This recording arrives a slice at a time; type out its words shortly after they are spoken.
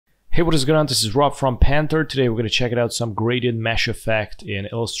Hey, what is going on? This is Rob from Panther. Today we're going to check out some gradient mesh effect in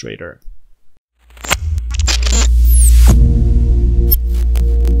Illustrator.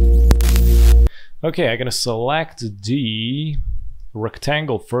 Okay, I'm going to select the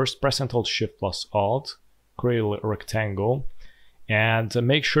rectangle first, press and hold Shift plus Alt, create a rectangle, and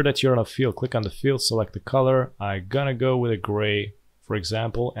make sure that you're on a field. Click on the field, select the color. I'm going to go with a gray, for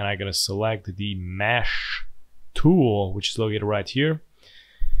example, and I'm going to select the mesh tool, which is located right here.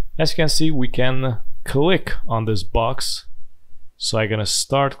 As you can see, we can click on this box. So I'm gonna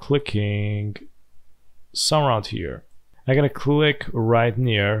start clicking somewhere around here. I'm gonna click right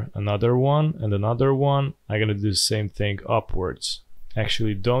near another one and another one. I'm gonna do the same thing upwards.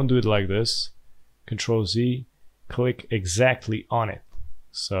 Actually, don't do it like this. Control Z, click exactly on it.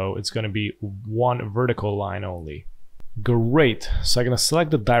 So it's gonna be one vertical line only. Great. So I'm gonna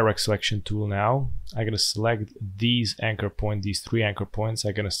select the direct selection tool now. I'm gonna select these anchor points, these three anchor points.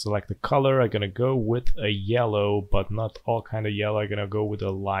 I'm gonna select the color. I'm gonna go with a yellow, but not all kind of yellow. I'm gonna go with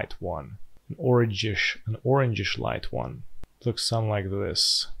a light one, an orangish light one. Looks something like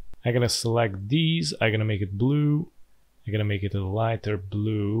this. I'm gonna select these. I'm gonna make it blue. I'm gonna make it a lighter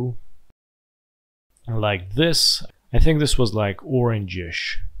blue, like this. I think this was like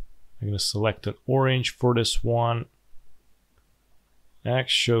orangish. I'm gonna select an orange for this one.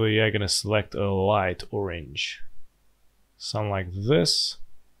 Actually, I'm gonna select a light orange, something like this.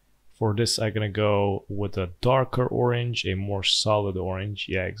 For this, I'm gonna go with a darker orange, a more solid orange.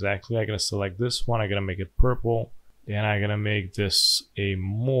 Yeah, exactly. I'm gonna select this one. I'm gonna make it purple, and I'm gonna make this a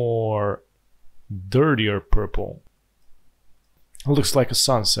more dirtier purple. It looks like a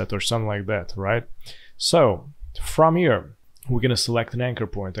sunset or something like that, right? So from here, we're gonna select an anchor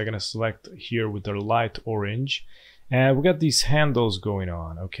point. I'm gonna select here with the light orange. And we got these handles going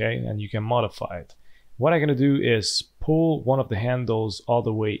on, okay? And you can modify it. What I'm gonna do is pull one of the handles all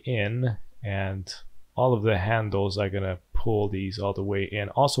the way in, and all of the handles are gonna pull these all the way in.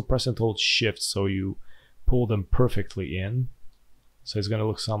 Also press and hold Shift so you pull them perfectly in. So it's gonna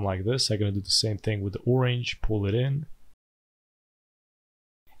look something like this. I'm gonna do the same thing with the orange, pull it in.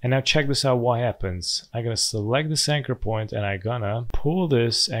 And now check this out, what happens. I'm gonna select this anchor point and I'm gonna pull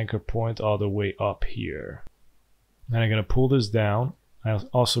this anchor point all the way up here. And I'm gonna pull this down. I'm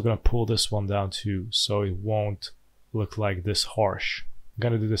also gonna pull this one down too, so it won't look like this harsh. I'm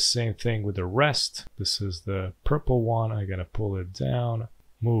gonna do the same thing with the rest. This is the purple one. I'm gonna pull it down,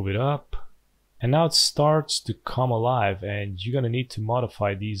 move it up, and now it starts to come alive. And you're gonna need to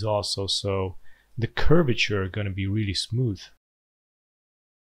modify these also, so the curvature is gonna be really smooth.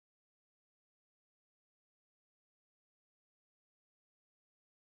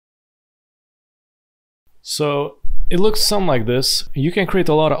 So it looks something like this. You can create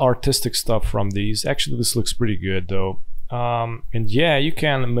a lot of artistic stuff from these. Actually, this looks pretty good though. And yeah, you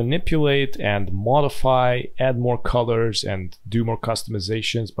can manipulate and modify, add more colors and do more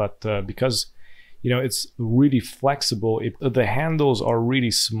customizations. But because it's really flexible, the handles are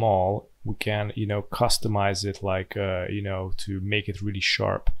really small, we can customize it like to make it really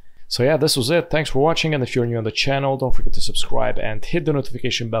sharp. So yeah, this was it. Thanks for watching, and if you're new on the channel, don't forget to subscribe and hit the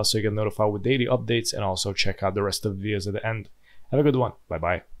notification bell so you get notified with daily updates, and also check out the rest of the videos at the end. Have a good one. Bye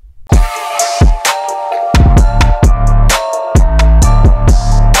bye.